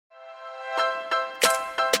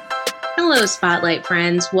Hello, Spotlight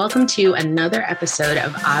friends. Welcome to another episode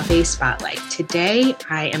of Ave Spotlight. Today,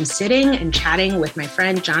 I am sitting and chatting with my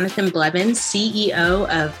friend Jonathan Blevins, CEO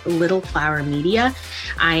of Little Flower Media.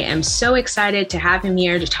 I am so excited to have him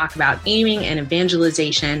here to talk about gaming and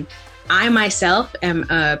evangelization. I myself am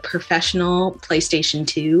a professional PlayStation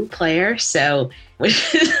 2 player, so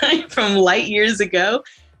from light years ago,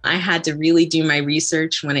 I had to really do my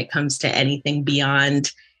research when it comes to anything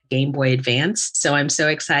beyond Game Boy Advance. So I'm so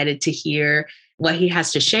excited to hear what he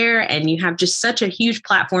has to share. And you have just such a huge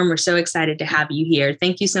platform. We're so excited to have you here.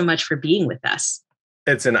 Thank you so much for being with us.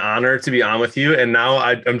 It's an honor to be on with you. And now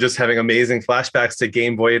I'm just having amazing flashbacks to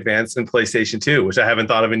Game Boy Advance and PlayStation 2, which I haven't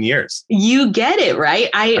thought of in years. You get it, right?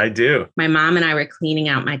 I do. My mom and I were cleaning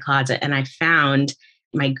out my closet and I found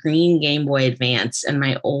my green Game Boy Advance and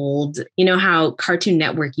my old, you know how Cartoon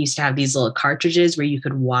Network used to have these little cartridges where you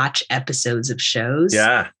could watch episodes of shows?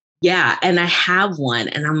 Yeah. And I have one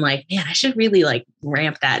and I'm like, man, I should really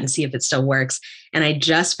ramp that and see if it still works. And I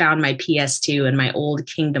just found my PS2 and my old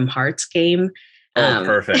Kingdom Hearts game. Oh,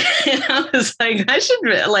 perfect. And I was like,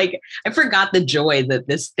 I forgot the joy that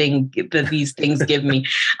these things give me.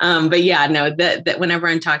 But yeah, no, that whenever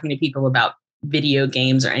I'm talking to people about video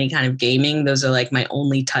games or any kind of gaming, those are like my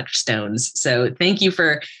only touchstones. So thank you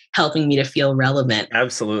for helping me to feel relevant.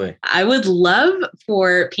 Absolutely. I would love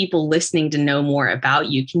for people listening to know more about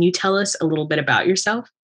you. Can you tell us a little bit about yourself?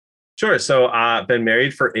 Sure. So I've been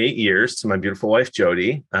married for 8 years to my beautiful wife,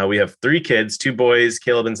 Jody. We have 3 kids, 2 boys,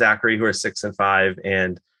 Caleb and Zachary, who are 6 and 5,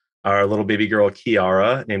 and our little baby girl,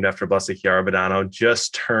 Kiara, named after Blessed Kiara Badano,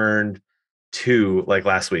 just turned 2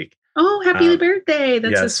 last week. Oh, happy birthday.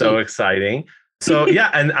 That's so exciting. So yeah,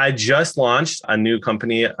 and I just launched a new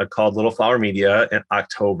company called Little Flower Media in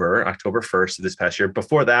October 1st of this past year.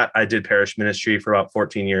 Before that, I did parish ministry for about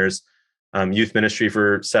 14 years, youth ministry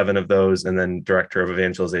for 7 of those, and then director of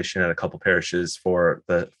evangelization at a couple parishes for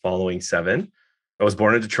the following 7. I was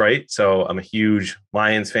born in Detroit, so I'm a huge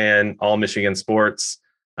Lions fan, all Michigan sports.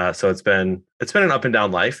 So it's been an up and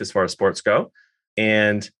down life as far as sports go.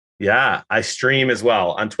 And yeah, I stream as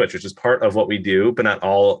well on Twitch, which is part of what we do, but not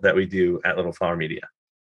all that we do at Little Flower Media.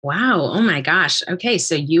 Wow. Oh my gosh. Okay.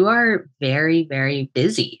 So you are very, very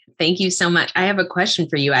busy. Thank you so much. I have a question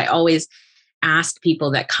for you. I always ask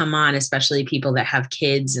people that come on, especially people that have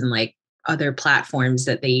kids and other platforms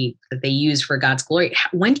that they use for God's glory.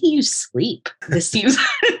 When do you sleep? This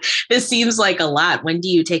seems like a lot. When do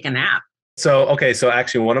you take a nap? So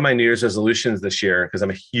actually one of my New Year's resolutions this year, because I'm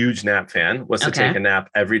a huge nap fan, was to take a nap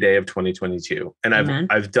every day of 2022. And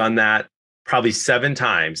I've done that probably 7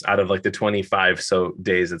 times out of the 25 so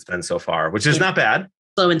days it's been so far, which is not bad.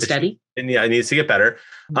 Slow and steady. And yeah, it needs to get better.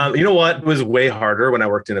 You know what? It was way harder when I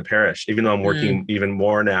worked in a parish, even though I'm working even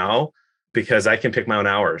more now, because I can pick my own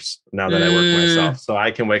hours now that I work for myself. So I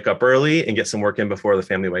can wake up early and get some work in before the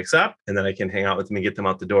family wakes up. And then I can hang out with them and get them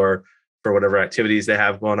out the door for whatever activities they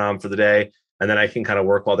have going on for the day. And then I can kind of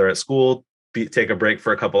work while they're at school, take a break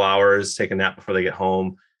for a couple hours, take a nap before they get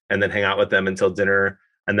home, and then hang out with them until dinner.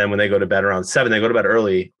 And then when they go to bed around 7, they go to bed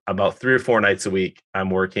early. About 3 or 4 nights a week,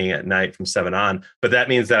 I'm working at night from 7 on. But that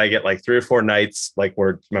means that I get 3 or 4 nights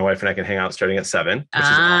where my wife and I can hang out starting at 7, which is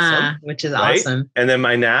awesome. Which is awesome. And then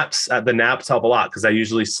my naps, the naps help a lot because I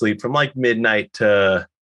usually sleep from midnight to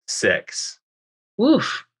 6.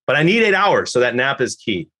 Oof. But I need 8 hours. So that nap is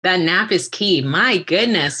key. That nap is key. My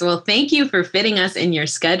goodness. Well, thank you for fitting us in your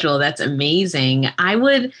schedule. That's amazing. I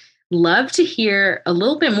would love to hear a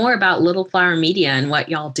little bit more about Little Flower Media and what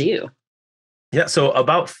y'all do. Yeah. So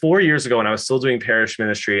about 4 years ago, when I was still doing parish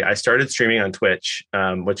ministry, I started streaming on Twitch,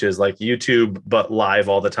 which is like YouTube, but live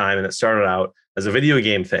all the time. And it started out as a video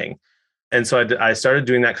game thing. And so I started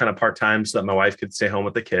doing that kind of part-time so that my wife could stay home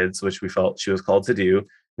with the kids, which we felt she was called to do.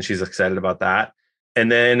 And she's excited about that. And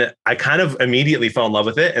then I kind of immediately fell in love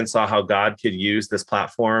with it and saw how God could use this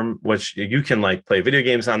platform, which you can play video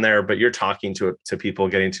games on there, but you're talking to people,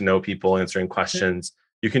 getting to know people, answering questions.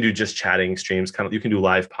 You can do just chatting streams, you can do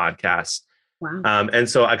live podcasts. Wow. And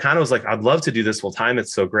so I kind of was like, I'd love to do this full time.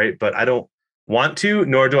 It's so great, but I don't want to,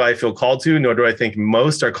 nor do I feel called to, nor do I think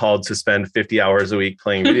most are called to spend 50 hours a week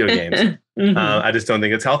playing video games. I just don't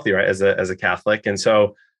think it's healthy, right? As a Catholic. And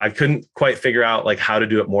so I couldn't quite figure out how to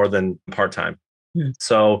do it more than part-time.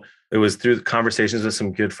 So it was through conversations with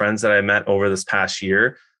some good friends that I met over this past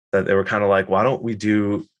year that they were kind of like, why don't we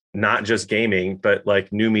do not just gaming, but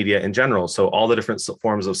new media in general? So all the different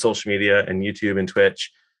forms of social media and YouTube and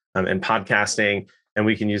Twitch and podcasting, and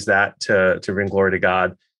we can use that to bring glory to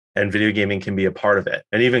God. And video gaming can be a part of it,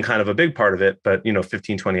 and even kind of a big part of it, but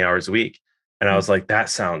 15, 20 hours a week. And I was like, that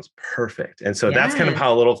sounds perfect. And so that's kind of Yes.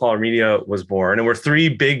 how Little Flower Media was born. And we're three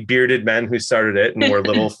big bearded men who started it, and we're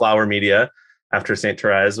Little Flower Media after St.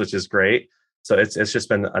 Therese, which is great. So it's just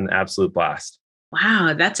been an absolute blast.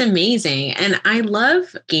 Wow, that's amazing. And I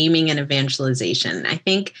love gaming and evangelization. I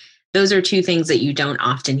think those are two things that you don't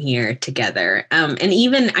often hear together. And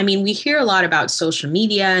even, I mean, we hear a lot about social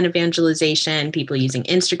media and evangelization, people using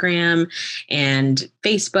Instagram and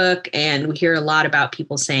Facebook. And we hear a lot about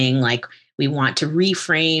people saying, like, we want to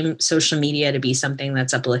reframe social media to be something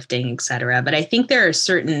that's uplifting, et cetera. But I think there are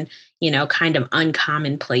certain, kind of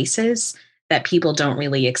uncommon places that people don't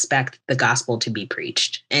really expect the gospel to be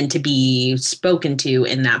preached and to be spoken to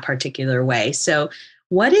in that particular way. So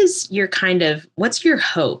what's your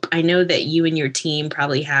hope? I know that you and your team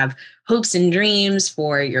probably have hopes and dreams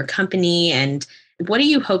for your company. And what do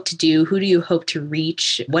you hope to do? Who do you hope to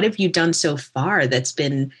reach? What have you done so far that's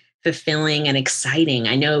been fulfilling and exciting?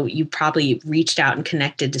 I know you probably reached out and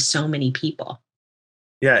connected to so many people.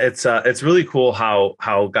 Yeah, it's really cool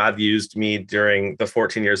how God used me during the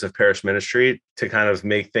 14 years of parish ministry to kind of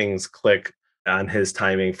make things click on his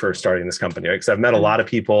timing for starting this company, right? Because I've met a lot of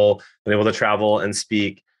people, been able to travel and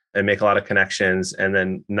speak and make a lot of connections. And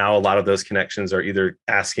then now a lot of those connections are either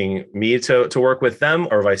asking me to work with them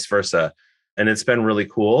or vice versa. And it's been really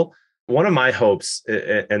cool. One of my hopes,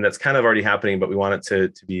 and that's kind of already happening, but we want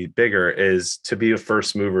it to be bigger, is to be a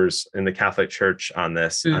first movers in the Catholic Church on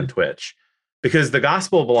this on Twitch. Because the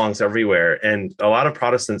gospel belongs everywhere. And a lot of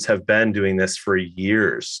Protestants have been doing this for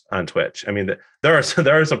years on Twitch. I mean, there are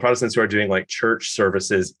some Protestants who are doing like church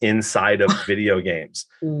services inside of video games.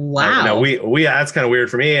 Wow. Now that's kind of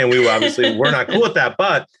weird for me. And we're not cool with that,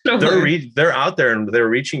 but they're out there and they're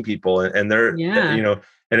reaching people and they're,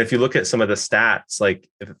 and if you look at some of the stats, like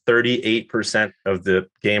 38% of the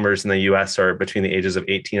gamers in the US are between the ages of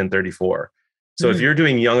 18 and 34. So if you're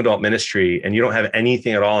doing young adult ministry and you don't have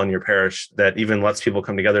anything at all in your parish that even lets people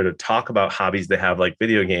come together to talk about hobbies they have, like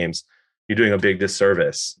video games, you're doing a big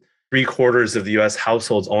disservice. 3/4 of the US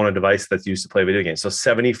households own a device that's used to play video games. So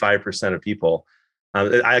 75% of people.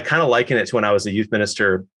 I kind of liken it to when I was a youth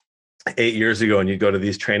minister 8 years ago, and you'd go to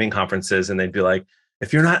these training conferences and they'd be like,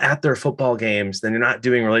 if you're not at their football games, then you're not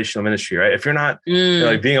doing relational ministry, right? If you're not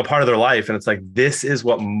like being a part of their life, and it's like, this is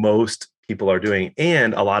what most people are doing.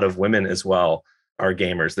 And a lot of women as well are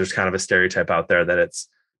gamers. There's kind of a stereotype out there that it's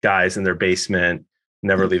guys in their basement,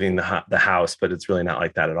 never leaving the house, but it's really not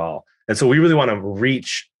like that at all. And so we really want to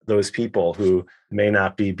reach those people who may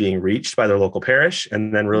not be being reached by their local parish.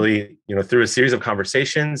 And then really, through a series of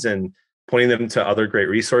conversations and pointing them to other great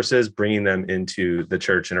resources, bringing them into the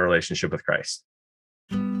church in a relationship with Christ.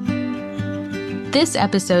 This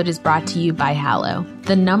episode is brought to you by Hallow,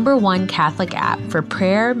 the #1 Catholic app for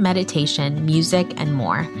prayer, meditation, music, and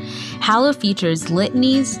more. Hallow features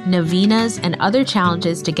litanies, novenas, and other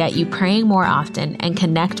challenges to get you praying more often and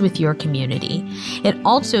connect with your community. It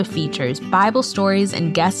also features Bible stories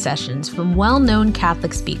and guest sessions from well-known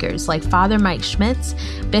Catholic speakers like Father Mike Schmitz,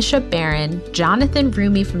 Bishop Barron, Jonathan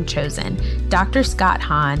Rumi from Chosen, Dr. Scott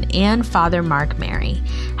Hahn, and Father Mark Mary.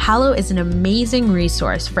 Hallow is an amazing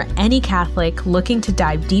resource for any Catholic looking to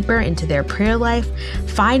dive deeper into their prayer life,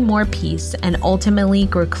 find more peace, and ultimately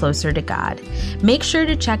grow closer to God. Make sure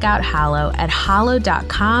to check out Hallow at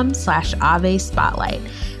hallow.com/Ave Spotlight.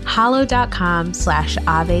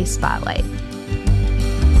 Hallow.com/Ave Spotlight.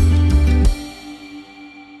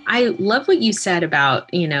 I love what you said about,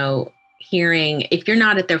 hearing if you're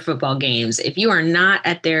not at their football games, if you are not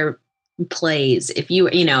at their plays, if you,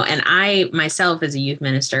 and I myself as a youth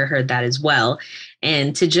minister heard that as well.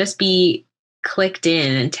 And to just be clicked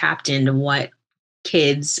in and tapped into what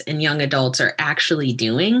kids and young adults are actually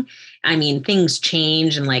doing. I mean, things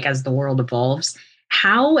change and as the world evolves.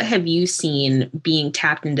 How have you seen being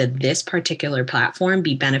tapped into this particular platform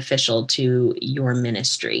be beneficial to your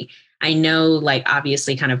ministry? I know,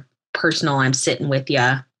 obviously kind of personal, I'm sitting with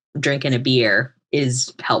you, drinking a beer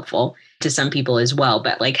is helpful to some people as well.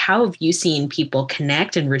 But how have you seen people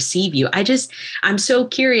connect and receive you? I'm so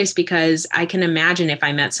curious because I can imagine if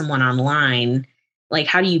I met someone online,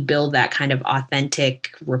 how do you build that kind of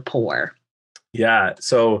authentic rapport? Yeah.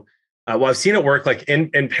 So, I've seen it work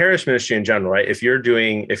in parish ministry in general, right?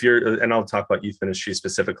 And I'll talk about youth ministry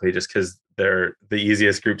specifically just because they're the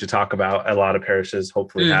easiest group to talk about. A lot of parishes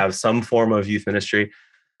hopefully have some form of youth ministry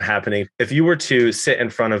happening. If you were to sit in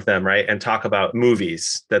front of them, right, and talk about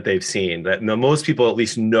movies that they've seen, that most people at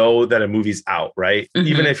least know that a movie's out, right?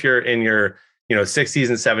 Even if you're in your 60s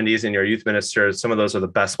and 70s and you're a youth minister, some of those are the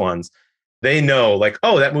best ones. They know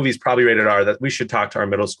oh, that movie's probably rated R, that we should talk to our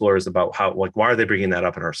middle schoolers about why are they bringing that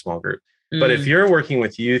up in our small group? But if you're working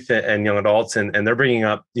with youth and young adults and they're bringing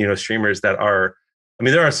up, streamers that are, I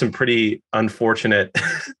mean, there are some pretty unfortunate,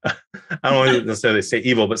 I don't want to necessarily say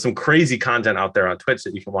evil, but some crazy content out there on Twitch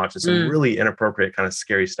that you can watch and some really inappropriate kind of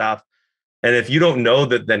scary stuff. And if you don't know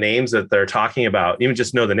the names that they're talking about, even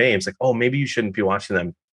just know the names, like, oh, maybe you shouldn't be watching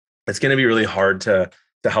them. It's going to be really hard to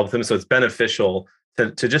help them. So it's beneficial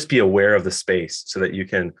to just be aware of the space so that you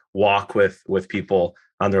can walk with people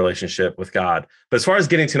on the relationship with God. But as far as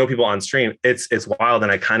getting to know people on stream, it's wild.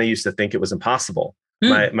 And I kind of used to think it was impossible.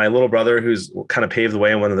 My little brother, who's kind of paved the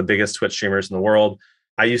way and one of the biggest Twitch streamers in the world,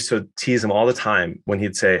 I used to tease him all the time when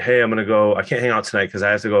he'd say, hey, I'm going to go, I can't hang out tonight because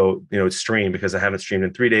I have to go, stream because I haven't streamed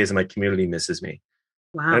in 3 days and my community misses me.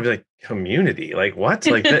 Wow. And I'd be like, community? Like what?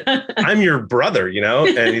 Like I'm your brother,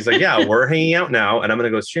 And he's like, yeah, we're hanging out now and I'm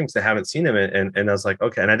going to go stream because I haven't seen him. And I was like,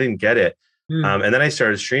 okay. And I didn't get it. And then I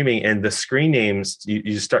started streaming and the screen names,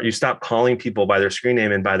 you stop calling people by their screen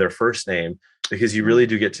name and by their first name because you really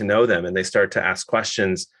do get to know them and they start to ask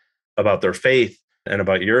questions about their faith and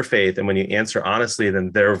about your faith. And when you answer honestly,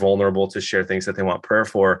 then they're vulnerable to share things that they want prayer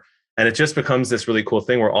for. And it just becomes this really cool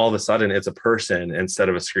thing where all of a sudden it's a person instead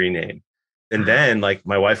of a screen name. And then like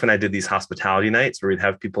my wife and I did these hospitality nights where we'd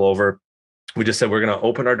have people over. We just said, we're going to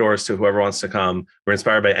open our doors to whoever wants to come. We're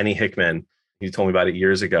inspired by Annie Hickman. He told me about it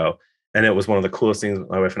years ago. And it was one of the coolest things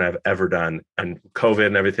my wife and I have ever done. And COVID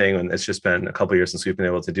and everything. And it's just been a couple of years since we've been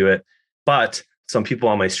able to do it. But some people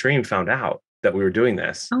on my stream found out that we were doing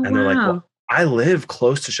this. And they're like, well, I live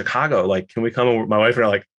close to Chicago. Like, can we come? And my wife and I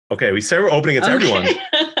are like, okay, we said we're opening it to everyone.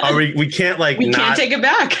 We can't can't take it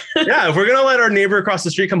back. Yeah. If we're going to let our neighbor across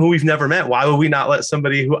the street come who we've never met, why would we not let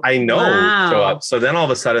somebody who I know show up? So then all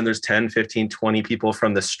of a sudden there's 10, 15, 20 people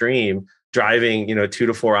from the stream driving, 2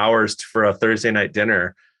 to 4 hours for a Thursday night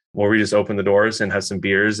dinner where we just open the doors and have some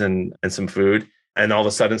beers and some food. And all of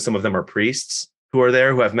a sudden some of them are priests who are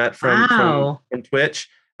there who I've met from Twitch.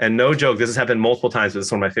 And no joke, this has happened multiple times, but this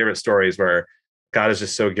is one of my favorite stories where God is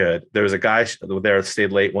just so good. There was a guy there that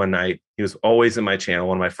stayed late one night. He was always in my channel,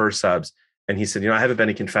 one of my first subs. And he said, I haven't been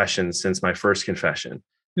in confession since my first confession.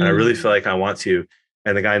 And I really feel like I want to.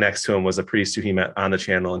 And the guy next to him was a priest who he met on the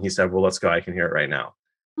channel. And he said, well, let's go. I can hear it right now.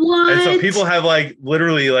 What? And so people have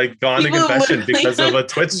literally gone to confession because of a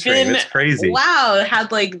Twitch stream. It's crazy. Wow. Had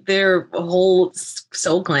their whole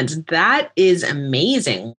soul cleanse. That is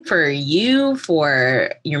amazing for you,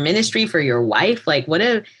 for your ministry, for your wife. What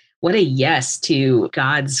a yes to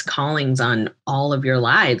God's callings on all of your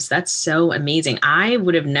lives. That's so amazing. I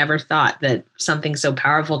would have never thought that something so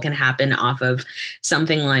powerful can happen off of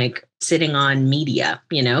something like sitting on media,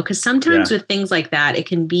 because sometimes with things like that, it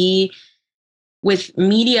can be with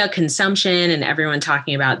media consumption and everyone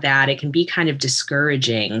talking about that, it can be kind of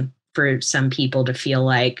discouraging for some people to feel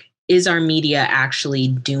like, is our media actually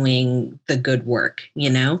doing the good work?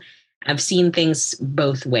 I've seen things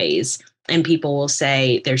both ways. And people will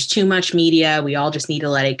say, there's too much media. We all just need to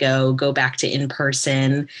let it go back to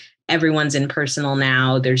in-person. Everyone's impersonal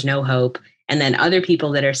now. There's no hope. And then other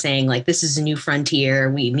people that are saying this is a new frontier.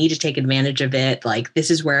 We need to take advantage of it. This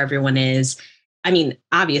is where everyone is. I mean,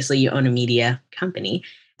 obviously you own a media company,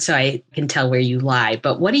 so I can tell where you lie.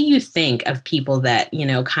 But what do you think of people that,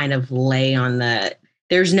 kind of lay on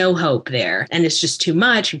there's no hope there and it's just too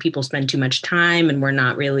much and people spend too much time and we're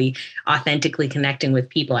not really authentically connecting with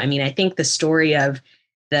people? I mean, I think the story of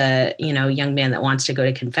the, young man that wants to go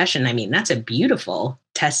to confession, I mean, that's a beautiful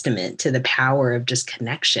testament to the power of just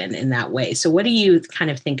connection in that way. So what do you kind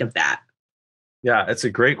of think of that? Yeah, it's a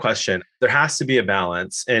great question. There has to be a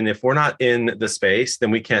balance. And if we're not in the space, then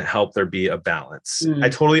we can't help there be a balance. I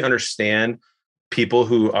totally understand people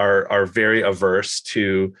who are very averse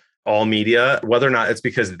to all media, whether or not it's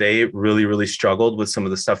because they really, really struggled with some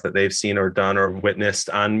of the stuff that they've seen or done or witnessed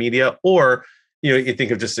on media, or, you think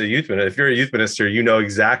of just a youth minister. If you're a youth minister, you know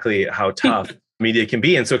exactly how tough media can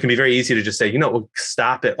be. And so it can be very easy to just say,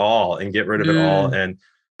 stop it all and get rid of it all.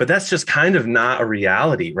 But that's just kind of not a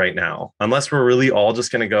reality right now, unless we're really all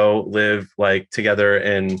just going to go live together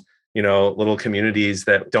in, little communities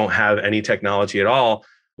that don't have any technology at all.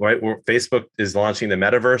 Right. Where Facebook is launching the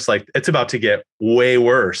metaverse, it's about to get way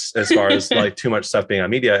worse as far as too much stuff being on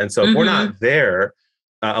media. And so if we're not there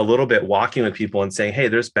a little bit walking with people and saying, hey,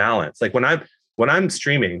 there's balance. When I'm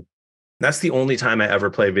streaming, that's the only time I ever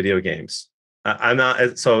play video games. I'm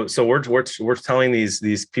not. So we're telling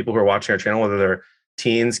these people who are watching our channel, whether they're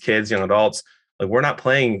teens, kids, young adults, we're not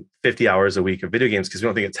playing 50 hours a week of video games because we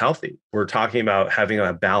don't think it's healthy. We're talking about having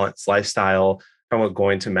a balanced lifestyle, talking about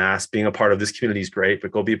going to mass, being a part of this community is great,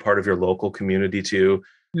 but go be a part of your local community too.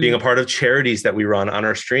 Being a part of charities that we run on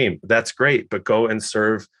our stream, that's great, but go and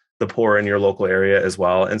serve the poor in your local area as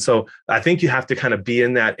well. And so I think you have to kind of be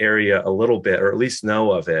in that area a little bit, or at least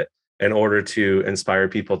know of it, in order to inspire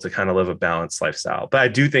people to kind of live a balanced lifestyle. But I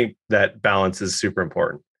do think that balance is super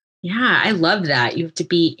important. Yeah, I love that. You have to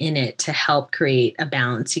be in it to help create a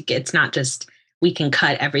balance. It's not just we can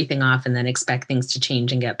cut everything off and then expect things to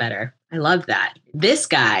change and get better. I love that. This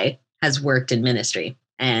guy has worked in ministry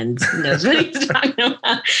and knows what he's talking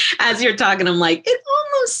about. As you're talking, I'm like, it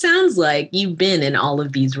almost sounds like you've been in all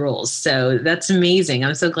of these roles. So that's amazing.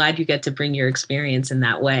 I'm so glad you get to bring your experience in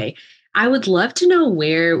that way. I would love to know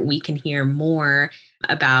where we can hear more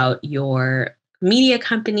about your media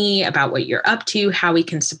company, about what you're up to, how we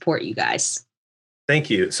can support you guys. Thank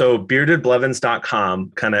you. So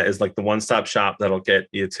beardedblevins.com kind of is like the one-stop shop that'll get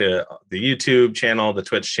you to the YouTube channel, the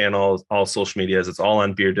Twitch channel, all social medias. It's all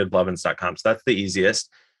on beardedblevins.com. So that's the easiest.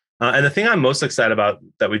 And the thing I'm most excited about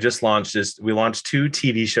that we just launched is we launched 2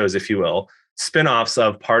 TV shows, if you will, spinoffs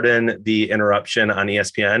of Pardon the Interruption on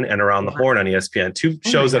ESPN and Around the Horn on ESPN, 2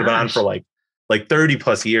 shows that have been on for like 30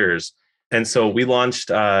 plus years. And so we launched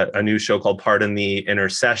a new show called Pardon the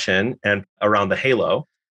Intercession and Around the Halo.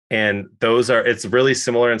 And it's really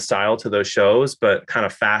similar in style to those shows, but kind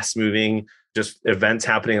of fast moving, just events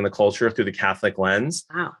happening in the culture through the Catholic lens.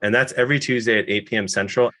 Wow. And that's every Tuesday at 8 p.m.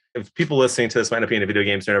 Central. If people listening to this might not be into video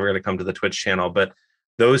games, they're never going to come to the Twitch channel, but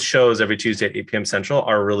those shows every Tuesday at 8 p.m. Central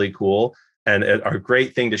are really cool and are a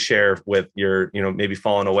great thing to share with your, maybe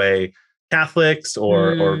fallen away Catholics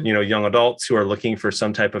or young adults who are looking for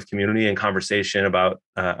some type of community and conversation about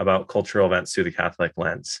cultural events through the Catholic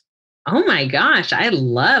lens. Oh my gosh, I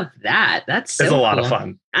love that. It's a lot of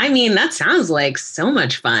fun. I mean, that sounds like so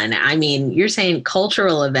much fun. I mean, you're saying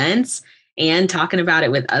cultural events and talking about it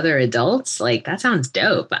with other adults, like that sounds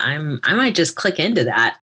dope. I might just click into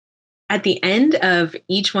that. At the end of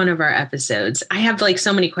each one of our episodes, I have like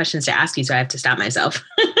so many questions to ask you, so I have to stop myself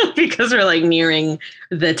because we're like nearing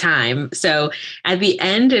the time. So at the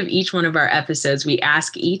end of each one of our episodes, we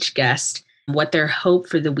ask each guest what their hope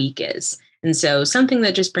for the week is. And so something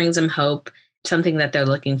that just brings them hope, something that they're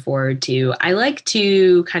looking forward to. I like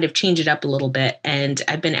to kind of change it up a little bit. And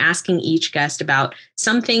I've been asking each guest about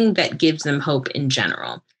something that gives them hope in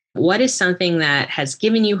general. What is something that has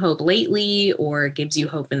given you hope lately or gives you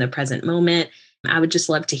hope in the present moment? I would just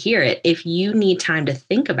love to hear it. If you need time to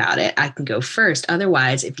think about it, I can go first.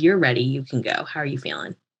 Otherwise, if you're ready, you can go. How are you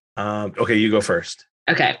feeling? Okay, you go first.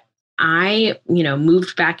 Okay. I,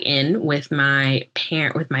 moved back in with my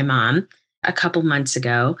mom a couple months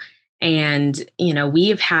ago. And,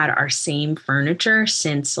 we've had our same furniture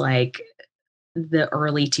since like the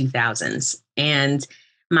early 2000s. And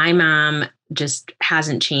my mom just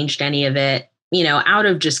hasn't changed any of it, out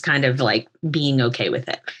of just kind of like being okay with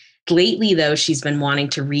it. Lately, though, she's been wanting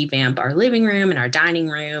to revamp our living room and our dining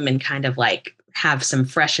room and kind of like have some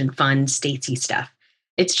fresh and fun Statesy stuff.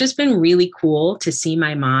 It's just been really cool to see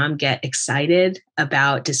my mom get excited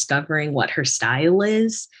about discovering what her style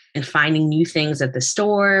is and finding new things at the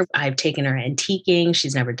store. I've taken her antiquing.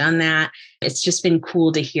 She's never done that. It's just been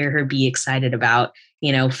cool to hear her be excited about,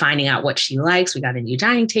 finding out what she likes. We got a new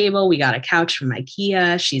dining table. We got a couch from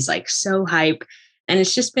IKEA. She's like so hype. And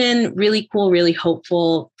it's just been really cool, really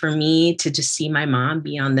hopeful for me to just see my mom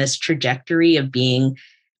be on this trajectory of being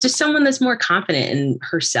just someone that's more confident in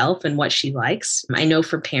herself and what she likes. I know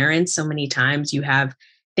for parents, so many times you have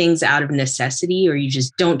things out of necessity or you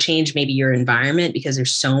just don't change maybe your environment because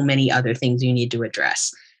there's so many other things you need to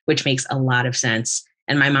address, which makes a lot of sense.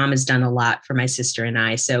 And my mom has done a lot for my sister and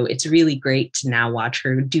I. So it's really great to now watch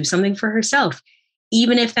her do something for herself.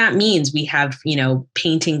 Even if that means we have,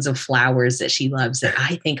 paintings of flowers that she loves that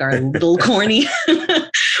I think are a little corny,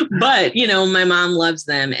 but, my mom loves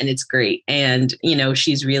them and it's great. And,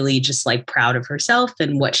 she's really just like proud of herself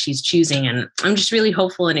and what she's choosing. And I'm just really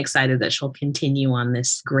hopeful and excited that she'll continue on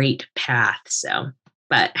this great path. So,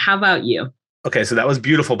 but how about you? Okay, so that was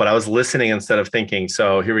beautiful, but I was listening instead of thinking.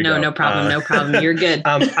 So here we go. No problem. No problem. You're good.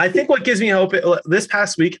 I think what gives me hope, this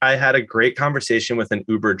past week, I had a great conversation with an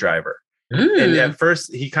Uber driver. And at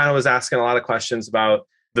first, he kind of was asking a lot of questions about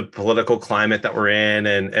the political climate that we're in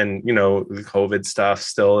and the COVID stuff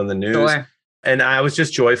still in the news. Sure. And I was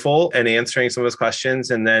just joyful and answering some of his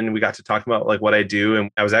questions. And then we got to talk about like what I do. And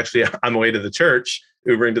I was actually on my way to the church,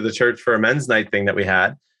 Ubering to the church for a men's night thing that we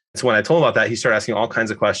had. So when I told him about that, he started asking all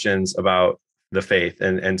kinds of questions about the faith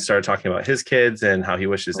and started talking about his kids and how he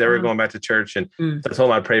wishes they were going back to church. And so I told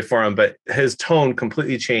him I'd pray for him, but his tone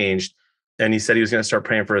completely changed. And he said he was going to start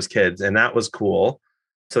praying for his kids. And that was cool.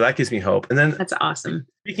 So that gives me hope. And then that's awesome.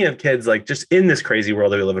 Speaking of kids, like just in this crazy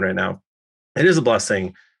world that we live in right now, it is a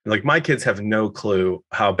blessing. Like my kids have no clue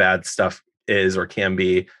how bad stuff is or can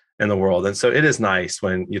be. in the world. And so it is nice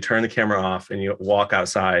when you turn the camera off and you walk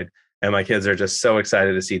outside and my kids are just so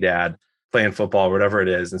excited to see dad playing football, whatever it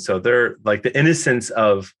is. And so they're like, the innocence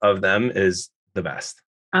of them is the best.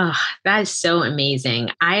 Oh, that is so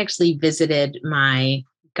amazing. I actually visited my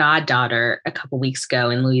goddaughter a couple weeks ago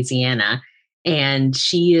in Louisiana, and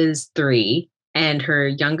she is 3 and her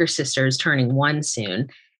younger sister is turning 1 soon.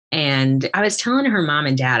 And I was telling her mom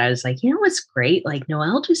and dad, I was like, you know what's great? Like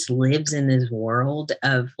Noelle just lives in this world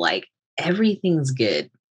of like, everything's good.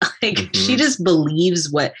 Like she just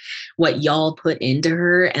believes what y'all put into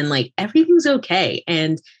her, and like everything's okay.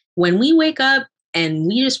 And when we wake up and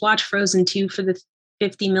we just watch Frozen 2 for the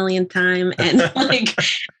 50 millionth time, and like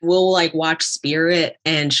we'll like watch Spirit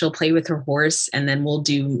and she'll play with her horse, and then we'll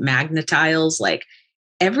do Magna-Tiles, like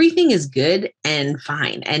everything is good and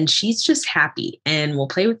fine. And she's just happy. And we'll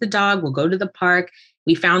play with the dog. We'll go to the park.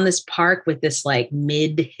 We found this park with this like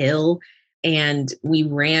mid hill, and we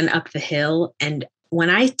ran up the hill. And when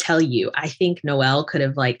I tell you, I think Noelle could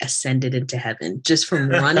have like ascended into heaven just from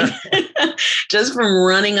running, just from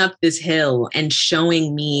running up this hill and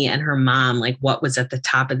showing me and her mom like what was at the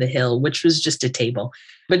top of the hill, which was just a table.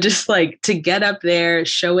 But just like to get up there,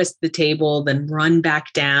 show us the table, then run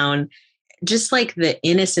back down. Just like the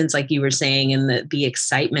innocence, like you were saying, and the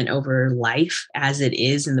excitement over life as it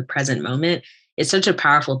is in the present moment. It's such a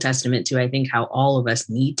powerful testament to, I think, how all of us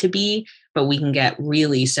need to be, but we can get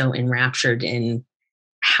really so enraptured in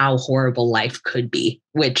how horrible life could be,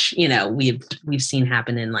 which, you know, we've seen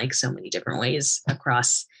happen in like so many different ways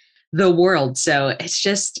across the world. So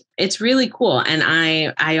it's really cool. And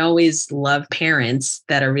I always love parents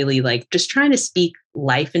that are really like just trying to speak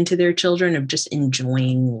life into their children, of just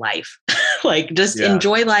enjoying life. Like just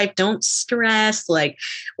enjoy life. Don't stress. Like,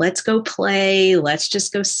 let's go play. Let's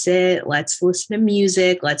just go sit. Let's listen to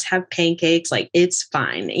music. Let's have pancakes. Like, it's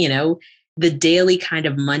fine. You know, the daily kind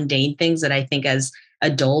of mundane things that I think as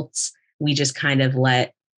adults, we just kind of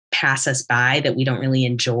let pass us by, that we don't really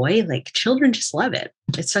enjoy. Like children just love it.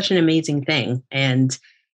 It's such an amazing thing. And,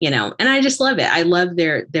 you know, and I just love it. I love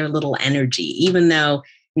their little energy, even though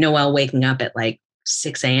Noelle waking up at like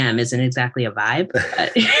 6 a.m. isn't exactly a vibe,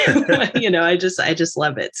 but, you know, I just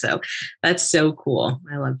love it. So that's so cool.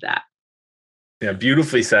 I love that. Yeah.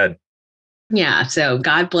 Beautifully said. Yeah. So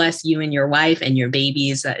God bless you and your wife and your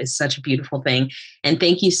babies. That is such a beautiful thing. And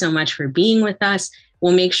thank you so much for being with us.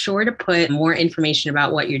 We'll make sure to put more information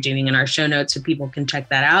about what you're doing in our show notes so people can check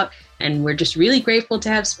that out. And we're just really grateful to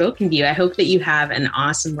have spoken to you. I hope that you have an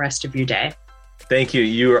awesome rest of your day. Thank you.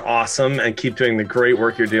 You are awesome, and keep doing the great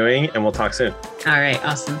work you're doing. And we'll talk soon. All right.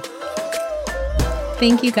 Awesome.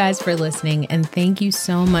 Thank you guys for listening, and thank you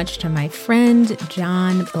so much to my friend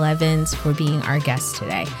John Blevins for being our guest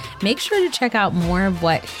today. Make sure to check out more of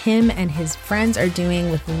what him and his friends are doing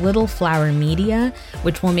with Little Flower Media,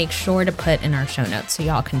 which we'll make sure to put in our show notes so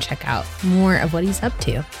y'all can check out more of what he's up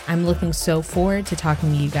to. I'm looking so forward to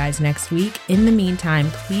talking to you guys next week. In the meantime,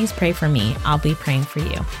 please pray for me. I'll be praying for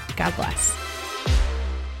you. God bless.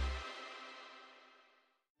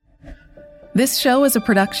 This show is a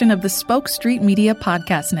production of the Spoke Street Media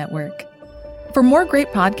Podcast Network. For more great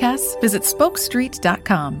podcasts, visit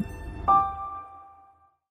spokestreet.com.